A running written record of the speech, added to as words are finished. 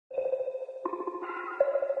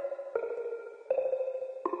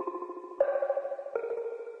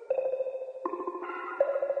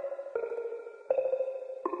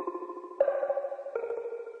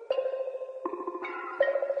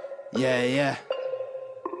Yeah, yeah.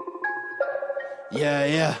 Yeah,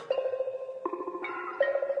 yeah.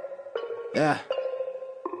 Yeah.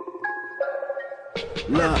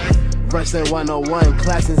 Look, Wrestling 101,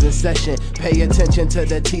 classes in session. Pay attention to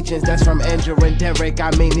the teachings, that's from Andrew and Derek. I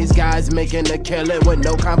mean, these guys making a killing with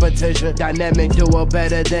no competition. Dynamic duo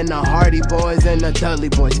better than the Hardy Boys and the Dudley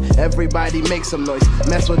Boys. Everybody make some noise,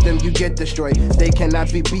 mess with them, you get destroyed. They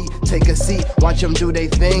cannot be beat, take a seat. Watch them do their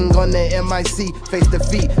thing on the MIC. Face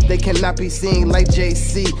defeat, they cannot be seen like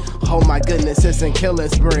JC. Oh my goodness, it's a killing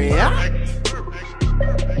spree.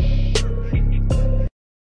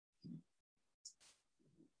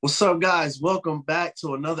 What's up, guys? Welcome back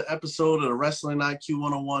to another episode of the Wrestling IQ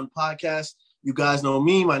 101 podcast. You guys know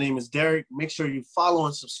me. My name is Derek. Make sure you follow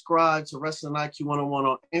and subscribe to Wrestling IQ 101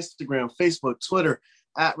 on Instagram, Facebook, Twitter,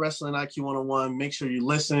 at Wrestling IQ 101. Make sure you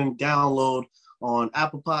listen, download on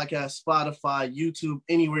Apple Podcasts, Spotify, YouTube,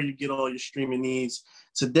 anywhere you get all your streaming needs.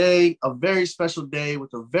 Today, a very special day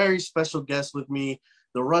with a very special guest with me,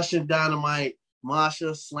 the Russian Dynamite,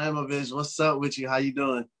 Masha Slamovich. What's up with you? How you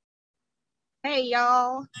doing? Hey,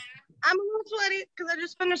 y'all. I'm a little sweaty because I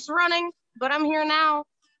just finished running, but I'm here now.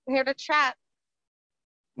 I'm here to chat.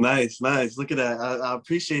 Nice. Look at that. I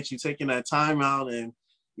appreciate you taking that time out and,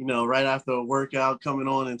 right after a workout, coming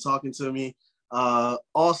on and talking to me.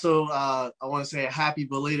 Also, I want to say a happy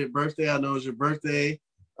belated birthday. I know it was your birthday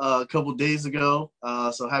a couple days ago.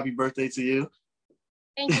 So happy birthday to you.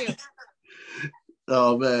 Thank you.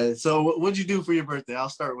 Oh, man. So what'd you do for your birthday? I'll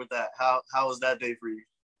start with that. How was that day for you?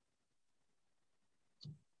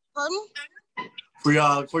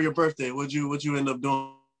 Pardon? For your birthday, what'd you end up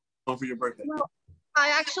doing for your birthday? Well, I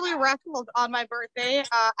actually wrestled on my birthday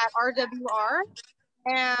at RWR,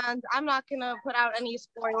 and I'm not going to put out any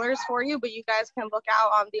spoilers for you, but you guys can look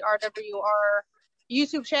out on the RWR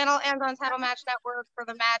YouTube channel and on Title Match Network for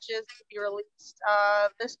the matches to be released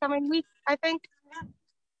this coming week, I think.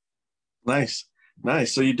 Nice.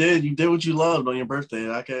 So you did what you loved on your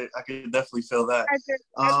birthday. I could definitely feel that. I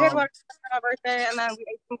did what on my birthday, and then we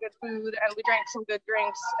ate some good food and we drank some good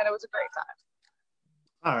drinks, and it was a great time.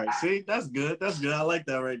 All right, see, that's good. I like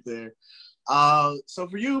that right there. So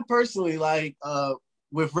for you personally,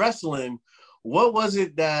 with wrestling, what was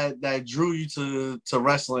it that drew you to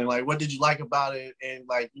wrestling? Like, what did you like about it, and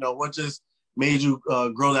what just made you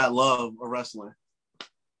grow that love of wrestling?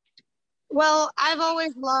 Well, I've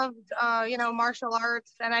always loved, martial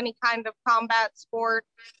arts and any kind of combat sport.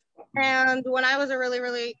 And when I was a really,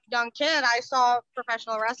 really young kid, I saw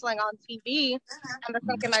professional wrestling on TV. And the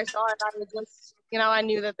second I saw it, I was just, I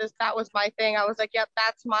knew that that was my thing. I was like, yep,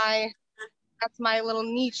 that's my little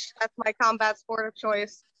niche. That's my combat sport of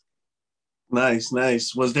choice. Nice.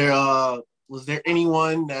 Was there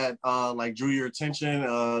anyone that drew your attention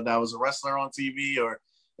that was a wrestler on TV, or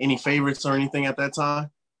any favorites or anything at that time?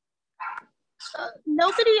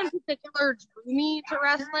 Nobody in particular drew me to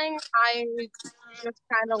wrestling. I just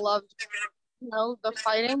kind of loved, the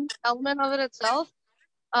fighting element of it itself.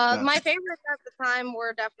 My favorites at the time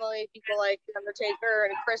were definitely people like The Undertaker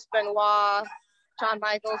and Chris Benoit, Shawn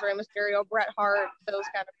Michaels, Rey Mysterio, Bret Hart, those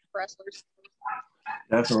kind of wrestlers.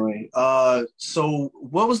 Definitely. So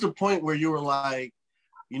what was the point where you were like,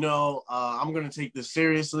 I'm going to take this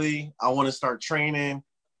seriously. I want to start training,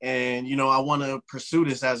 and, I want to pursue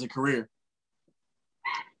this as a career?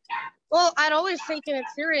 Well, I'd always taken it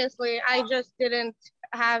seriously. I just didn't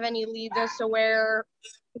have any leads as to where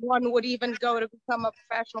one would even go to become a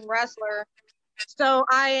professional wrestler. So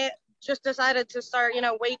I just decided to start,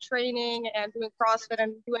 weight training and doing CrossFit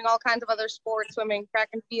and doing all kinds of other sports, swimming, track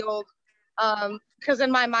and field. Because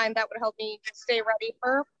in my mind, that would help me stay ready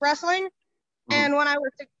for wrestling. And when I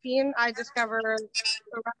was 16, I discovered a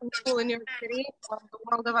wrestling school in New York City, the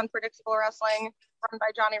World of Unpredictable Wrestling, run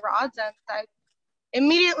by Johnny Rods, and I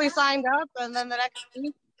immediately signed up, and then the next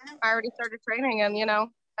week I already started training, and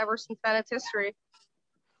ever since then it's history.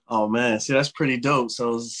 Oh man, see, that's pretty dope.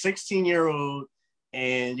 So 16-year-old,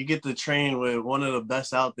 and you get to train with one of the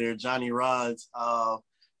best out there, Johnny Rods.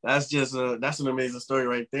 That's an amazing story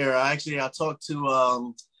right there. I talked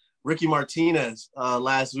to Ricky Martinez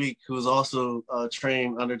last week, who's also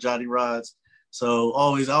trained under Johnny Rods. So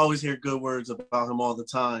I always hear good words about him all the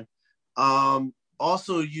time.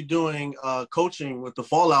 Also, you doing coaching with the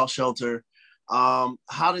Fallout Shelter.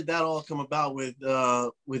 How did that all come about with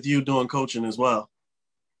you doing coaching as well?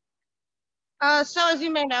 So as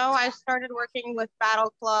you may know, I started working with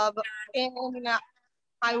Battle Club in,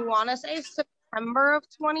 I want to say September of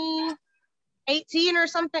 2018 or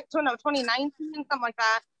something. So no, 2019, something like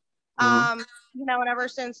that. And ever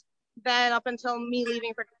since then, up until me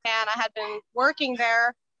leaving for Japan, I had been working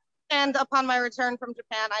there. And upon my return from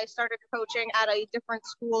Japan, I started coaching at a different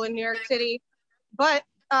school in New York City. But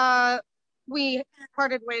we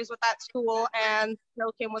parted ways with that school, and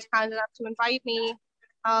Joe Kim was kind enough to invite me,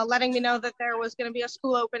 letting me know that there was going to be a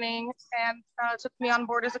school opening, and took me on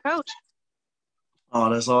board as a coach. Oh,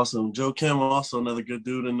 that's awesome. Joe Kim, also another good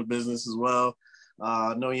dude in the business as well.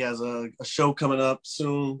 I know he has a show coming up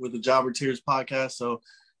soon with the Jobber Tears podcast. So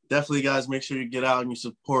definitely, guys, make sure you get out and you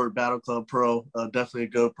support Battle Club Pro. Definitely a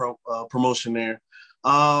good promotion there.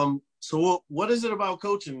 So what is it about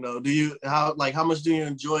coaching though? How much do you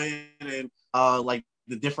enjoy it, and like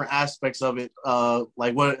the different aspects of it? How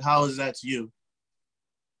is that to you?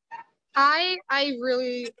 I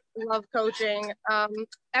really love coaching.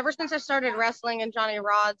 Ever since I started wrestling in Johnny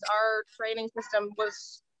Rod's, our training system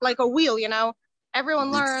was like a wheel, you know?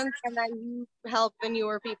 Everyone learns, and then you help the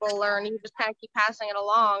newer people learn. You just kind of keep passing it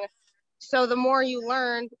along. So the more you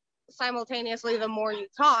learned, simultaneously, the more you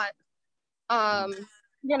taught. So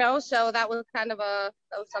that was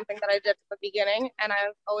something that I did at the beginning, and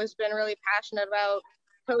I've always been really passionate about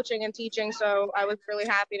coaching and teaching. So I was really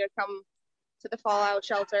happy to come to the Fallout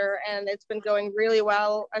Shelter, and it's been going really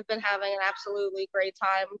well. I've been having an absolutely great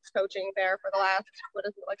time coaching there for the last,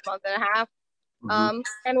 month and a half.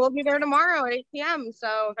 And we'll be there tomorrow at 8 p.m.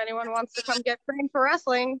 So if anyone wants to come get trained for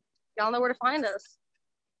wrestling, y'all know where to find us.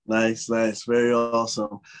 Nice. Very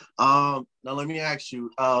awesome. Now let me ask you,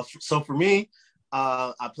 so for me,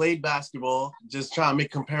 I played basketball, just trying to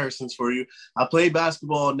make comparisons for you. I played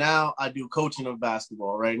basketball. Now I do coaching of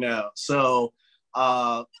basketball right now. So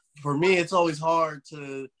for me, it's always hard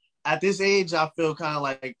at this age, I feel kind of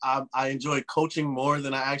like I enjoy coaching more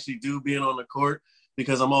than I actually do being on the court,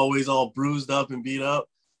 because I'm always all bruised up and beat up.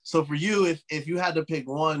 So for you, if you had to pick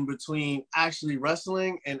one between actually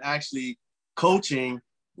wrestling and actually coaching,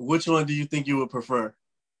 which one do you think you would prefer?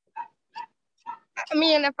 I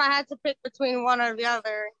mean, if I had to pick between one or the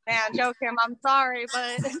other, man, Joe Kim, I'm sorry,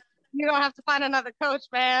 but you don't have to find another coach,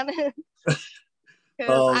 man.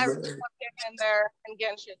 Because I really love getting in there and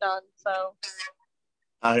getting shit done. So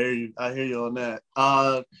I hear you on that.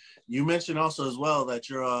 You mentioned also as well that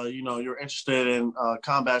you're interested in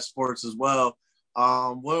combat sports as well.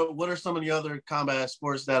 What are some of the other combat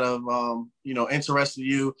sports that have interested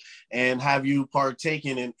you, and have you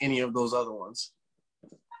partaken in any of those other ones?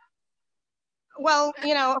 Well,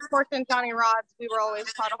 of course, in Johnny Rod's, we were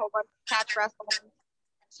always taught a whole bunch of catch wrestling.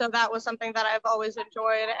 So that was something that I've always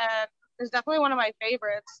enjoyed, and it's definitely one of my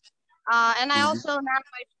favorites. And I also now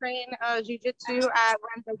I train jiu-jitsu at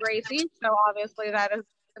Renzo Gracie, so obviously that is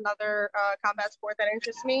another combat sport that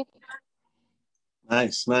interests me.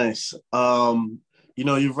 Nice.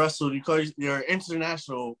 You've wrestled. You're an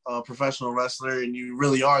international professional wrestler, and you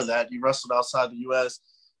really are that. You wrestled outside the U.S.,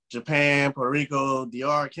 Japan, Puerto Rico,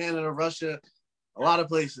 DR, Canada, Russia, a lot of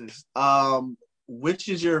places. Which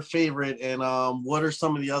is your favorite, and what are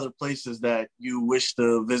some of the other places that you wish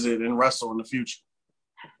to visit and wrestle in the future?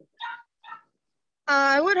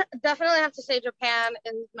 I would definitely have to say Japan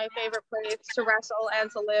is my favorite place to wrestle and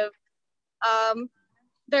to live.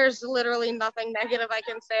 There's literally nothing negative I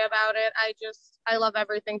can say about it. I love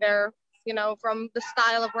everything there, from the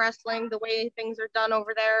style of wrestling, the way things are done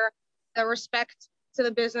over there, the respect to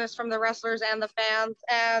the business from the wrestlers and the fans.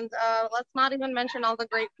 And let's not even mention all the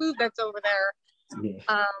great food that's over there.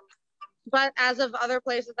 Yeah. But as of other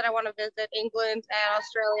places that I want to visit, England and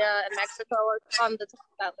Australia and Mexico are on the top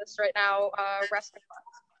of that list right now, wrestling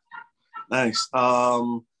wise. Nice.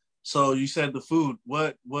 So you said the food.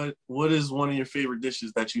 What is one of your favorite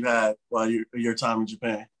dishes that you had while your time in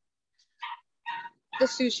Japan? The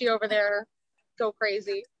sushi over there, go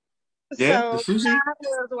crazy. Yeah, so, the sushi? That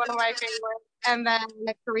was one of my favorites. And then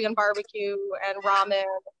the Korean barbecue and ramen.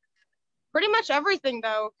 Pretty much everything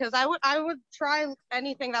though, because I would try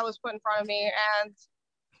anything that was put in front of me, and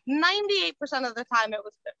 98% of the time it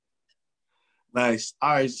was good. Nice.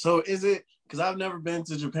 All right. So is it, because I've never been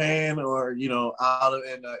to Japan or out of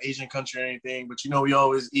an Asian country or anything, but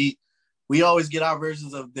we always get our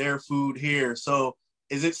versions of their food here. So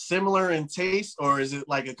is it similar in taste, or is it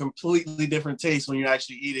like a completely different taste when you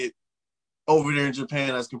actually eat it over there in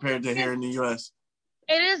Japan as compared to here in the U.S.?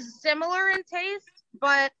 It is similar in taste,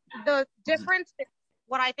 but the difference,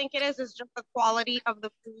 what I think it is just the quality of the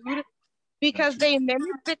food, because they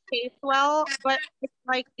mimic the taste well, but it's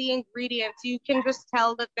like the ingredients, you can just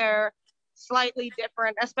tell that they're slightly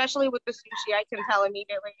different, especially with the sushi. I can tell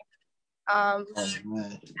immediately. I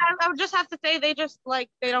would just have to say they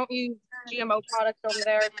don't use GMO products over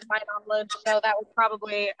there, to my knowledge, so that would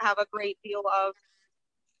probably have a great deal of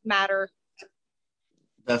matter.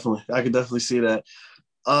 Definitely. I could definitely see that.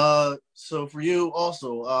 So for you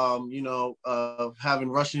also, having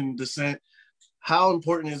Russian descent, how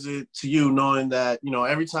important is it to you knowing that,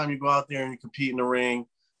 every time you go out there and you compete in the ring,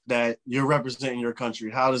 that you're representing your country?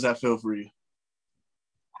 How does that feel for you?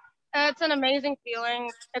 It's an amazing feeling.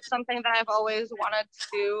 It's something that I've always wanted to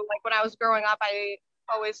do. Like when I was growing up, I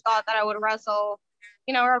always thought that I would wrestle,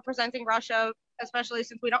 representing Russia, especially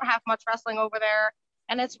since we don't have much wrestling over there.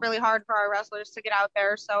 And it's really hard for our wrestlers to get out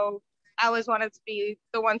there. So I always wanted to be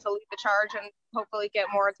the one to lead the charge and hopefully get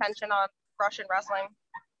more attention on Russian wrestling.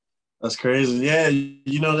 That's crazy. Yeah,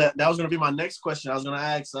 that was gonna be my next question. I was gonna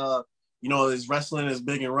ask, is wrestling as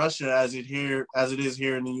big in Russia as it is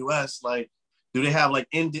here in the U.S.? Like, do they have like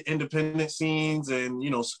independent scenes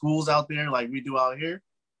and schools out there like we do out here?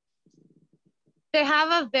 They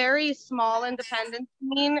have a very small independent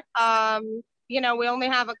scene. We only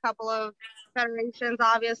have a couple of federations,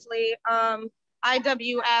 obviously.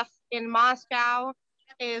 IWF in Moscow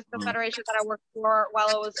is the federation that I worked for while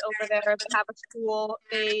I was over there. They have a school,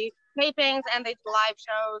 they tapings, and they do live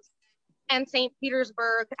shows. And St.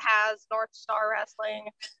 Petersburg has North Star Wrestling.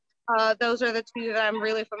 Those are the two that I'm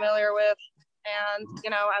really familiar with. And,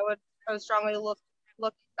 I would strongly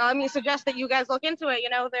suggest that you guys look into it.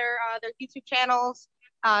 Their YouTube channels,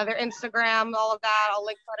 their Instagram, all of that. I'll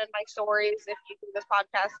link that in my stories. If you do this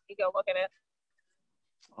podcast, you go look at it.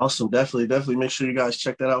 Awesome. Definitely make sure you guys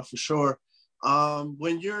check that out for sure.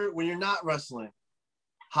 When you're not wrestling,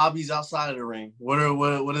 hobbies outside of the ring,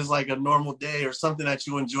 what is like a normal day or something that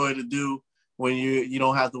you enjoy to do when you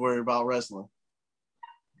don't have to worry about wrestling?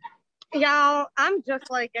 Yeah, I'm just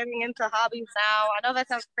like getting into hobbies now. I know that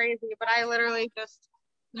sounds crazy, but I literally just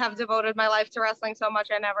have devoted my life to wrestling so much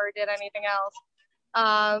I never did anything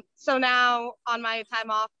else. So now on my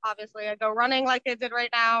time off, obviously I go running like I did right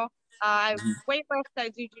now. I weightlift, I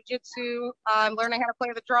do jujitsu. I'm learning how to play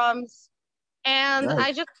the drums, and Nice.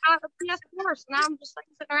 I just got a PS4. So now I'm just like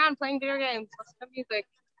sitting around playing video games, listening to music,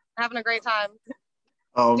 having a great time.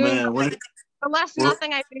 Oh Doing man, the less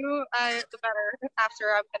nothing I do, the better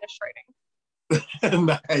after I'm finished training.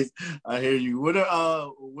 Nice. I hear you. What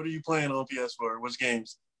are you playing on PS4? Which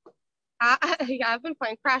games? Yeah, I've been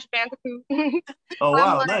playing Crash Bandicoot. Oh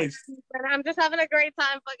wow, nice. I'm just having a great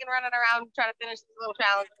time fucking running around trying to finish these little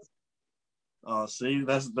challenges. Oh, see,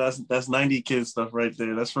 that's 90 kid stuff right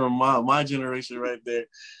there. That's from my generation right there.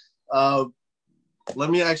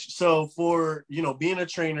 Let me ask you, so for being a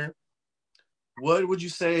trainer, what would you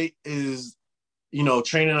say is,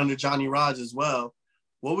 training under Johnny Rodz as well,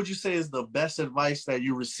 what would you say is the best advice that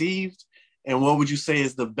you received? And what would you say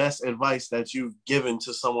is the best advice that you've given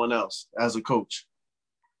to someone else as a coach?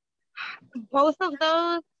 Both of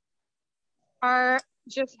those are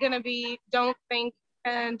just going to be don't think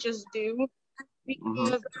and just do.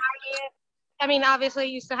 Because I mean, obviously it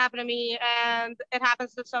used to happen to me and it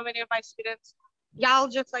happens to so many of my students. Y'all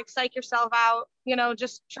just like psych yourself out,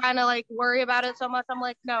 just trying to like worry about it so much. I'm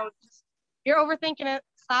like, no, you're overthinking it.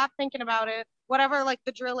 Stop thinking about it. Whatever like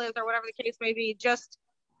the drill is or whatever the case may be, just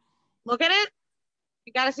look at it.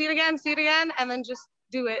 You got to see it again, and then just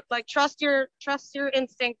do it. Like trust your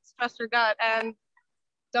instincts, trust your gut, and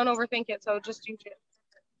don't overthink it. So just do it.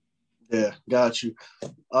 Yeah, got you.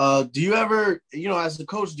 Do you ever, as a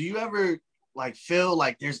coach, do you ever like feel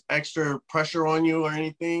like there's extra pressure on you or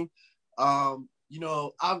anything? I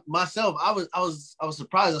was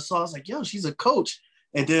surprised. I was like, yo, she's a coach.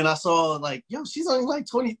 And then I saw like, yo, she's only like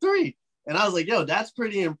 23. And I was like, yo, that's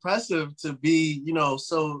pretty impressive to be,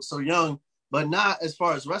 so young, but not as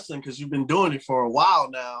far as wrestling, because you've been doing it for a while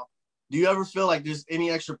now. Do you ever feel like there's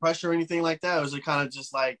any extra pressure or anything like that? Or is it kind of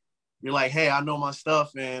just like, you're like, hey, I know my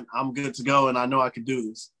stuff and I'm good to go and I know I can do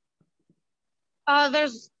this?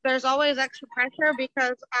 There's always extra pressure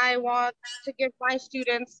because I want to give my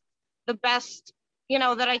students the best,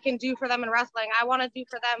 that I can do for them in wrestling. I want to do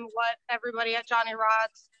for them what everybody at Johnny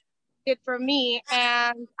Rodz did for me.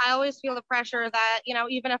 And I always feel the pressure that,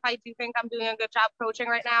 even if I do think I'm doing a good job coaching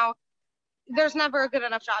right now, there's never a good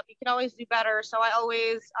enough job. You can always do better. So I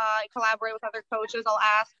always collaborate with other coaches. I'll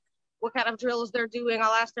ask what kind of drills they're doing.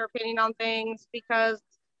 I'll ask their opinion on things because,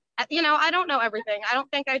 I don't know everything. I don't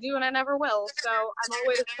think I do, and I never will. So I'm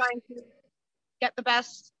always trying to get the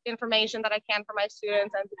best information that I can for my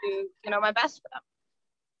students and to do, my best for them.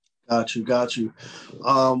 Got you.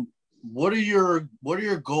 What are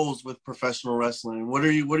your goals with professional wrestling? What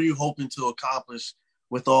are you hoping to accomplish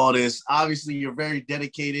with all this? Obviously, you're very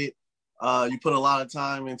dedicated. You put a lot of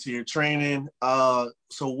time into your training.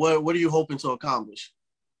 So what are you hoping to accomplish?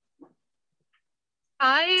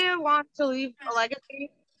 I want to leave a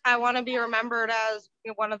legacy. I want to be remembered as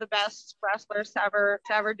one of the best wrestlers to ever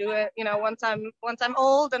do it. Once I'm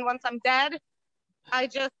old and once I'm dead, I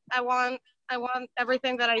want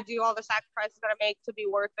everything that I do, all the sacrifices that I make, to be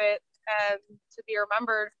worth it and to be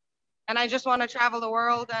remembered. And I just want to travel the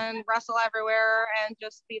world and wrestle everywhere and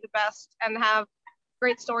just be the best and have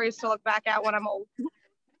great stories to look back at when I'm old.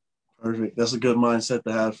 Perfect. That's a good mindset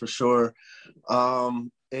to have for sure.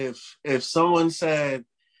 If someone said,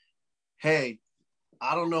 "Hey,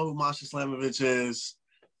 I don't know who Masha Slamovich is.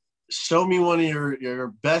 Show me one of your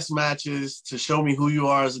best matches to show me who you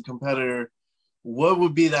are as a competitor," what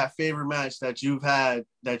would be that favorite match that you've had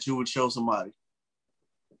that you would show somebody?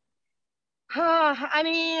 I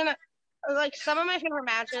mean, like some of my favorite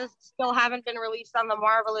matches still haven't been released on the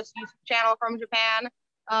Marvelous YouTube channel from Japan.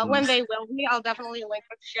 When they will be, I'll definitely link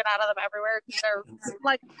the shit out of them everywhere because they're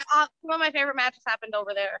like some of my favorite matches happened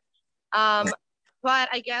over there. But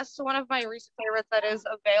I guess one of my recent favorites that is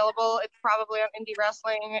available, it's probably on Indie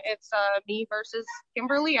Wrestling. It's me versus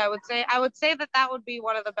Kimberly. I would say that would be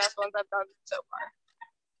one of the best ones I've done so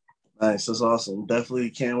far. Nice, that's awesome.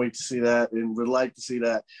 Definitely can't wait to see that, and would like to see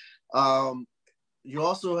that. You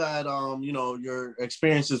also had your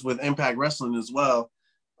experiences with Impact Wrestling as well.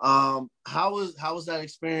 How was that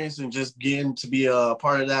experience and just getting to be a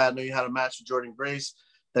part of that? I know you had a match with Jordynne Grace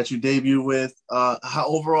that you debuted with. How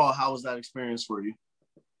was that experience for you?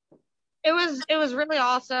 It was really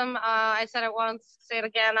awesome. I said it once, say it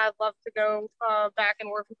again. I'd love to go back and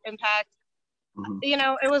work with Impact. Mm-hmm. You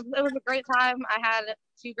know, it was a great time. I had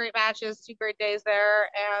 2 great matches, 2 great days there,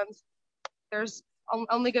 and there's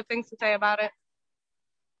only good things to say about it.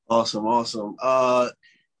 Awesome.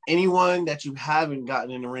 Anyone that you haven't gotten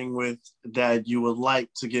in the ring with that you would like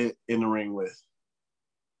to get in the ring with?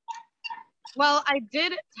 Well, I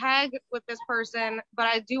did tag with this person, but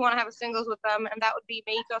I do want to have a singles with them, and that would be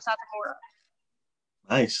Meiko Satomura.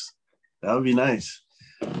 Nice. That would be nice.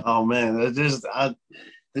 Oh, man. There's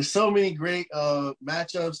so many great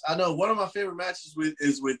matchups. I know one of my favorite matches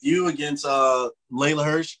is with you against Leyla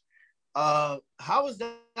Hirsch. How was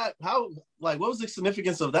that? What was the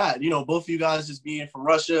significance of that? You know, both of you guys just being from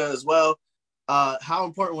Russia as well. How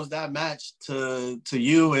important was that match to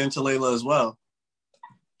you and to Leyla as well?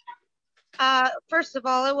 First of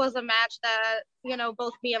all, it was a match that, you know,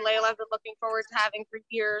 both me and Leyla have been looking forward to having for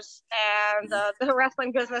years, and the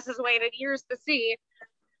wrestling business has waited years to see.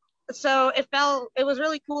 So it was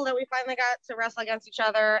really cool that we finally got to wrestle against each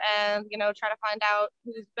other and, you know, try to find out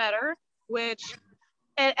who's better, which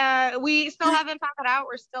we still haven't found it out.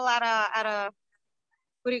 We're still at a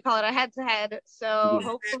what do you call it, a head-to-head. So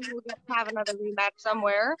hopefully we'll get to have another rematch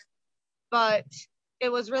somewhere. But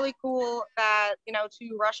it was really cool that, you know,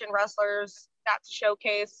 2 Russian wrestlers got to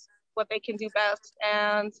showcase what they can do best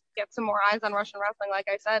and get some more eyes on Russian wrestling, like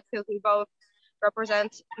I said, because we both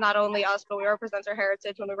represent not only us, but we represent our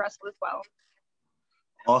heritage when we wrestle as well.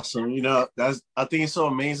 Awesome. You know, I think it's so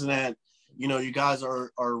amazing that, you know, you guys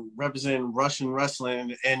are representing Russian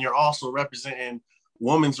wrestling, and you're also representing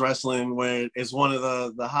women's wrestling, where it's one of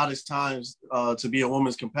the hottest times to be a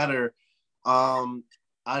women's competitor.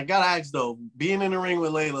 I gotta ask though, being in the ring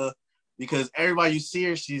with Leyla, because everybody you see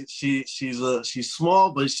her, she's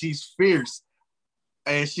small, but she's fierce,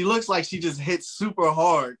 and she looks like she just hits super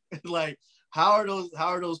hard. Like, how are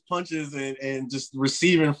those punches and just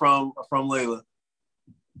receiving from Leyla?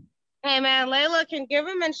 Hey man, Leyla can give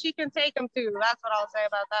them and she can take them too. That's what I'll say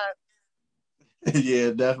about that. Yeah,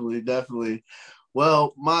 definitely.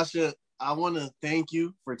 Well, Masha, I want to thank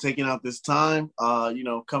you for taking out this time,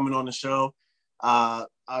 coming on the show.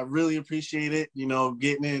 I really appreciate it, you know,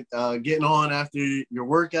 getting on after your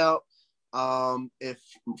workout. If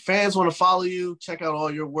fans want to follow you, check out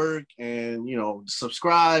all your work and, you know,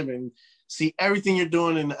 subscribe and see everything you're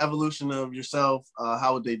doing in the evolution of yourself,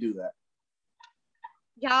 how would they do that?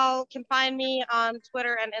 Y'all can find me on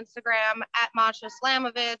Twitter and Instagram at Masha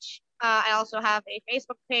Slamovich. I also have a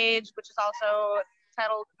Facebook page, which is also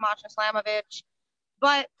titled Masha Slamovich.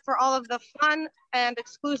 But for all of the fun and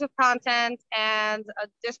exclusive content and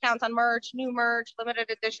discounts on merch, new merch, limited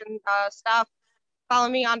edition stuff, follow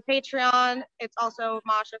me on Patreon. It's also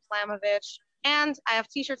Masha Slamovich. And I have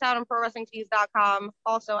t-shirts out on ProWrestlingTees.com,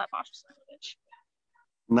 also at Masha Slamovich.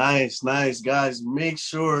 Nice. Guys, make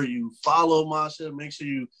sure you follow Masha. Make sure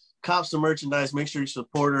you cop some merchandise. Make sure you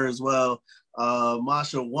support her as well.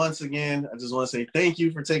 Masha, once again, I just want to say thank you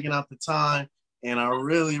for taking out the time. And I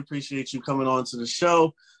really appreciate you coming on to the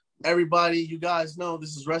show. Everybody, you guys know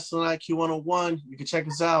this is Wrestling IQ 101. You can check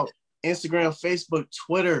us out Instagram, Facebook,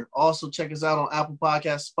 Twitter. Also check us out on Apple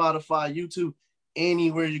Podcasts, Spotify, YouTube,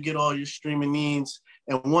 anywhere you get all your streaming needs.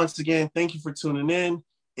 And once again, thank you for tuning in.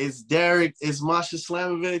 It's Derek, it's Masha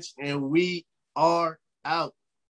Slamovich, and we are out.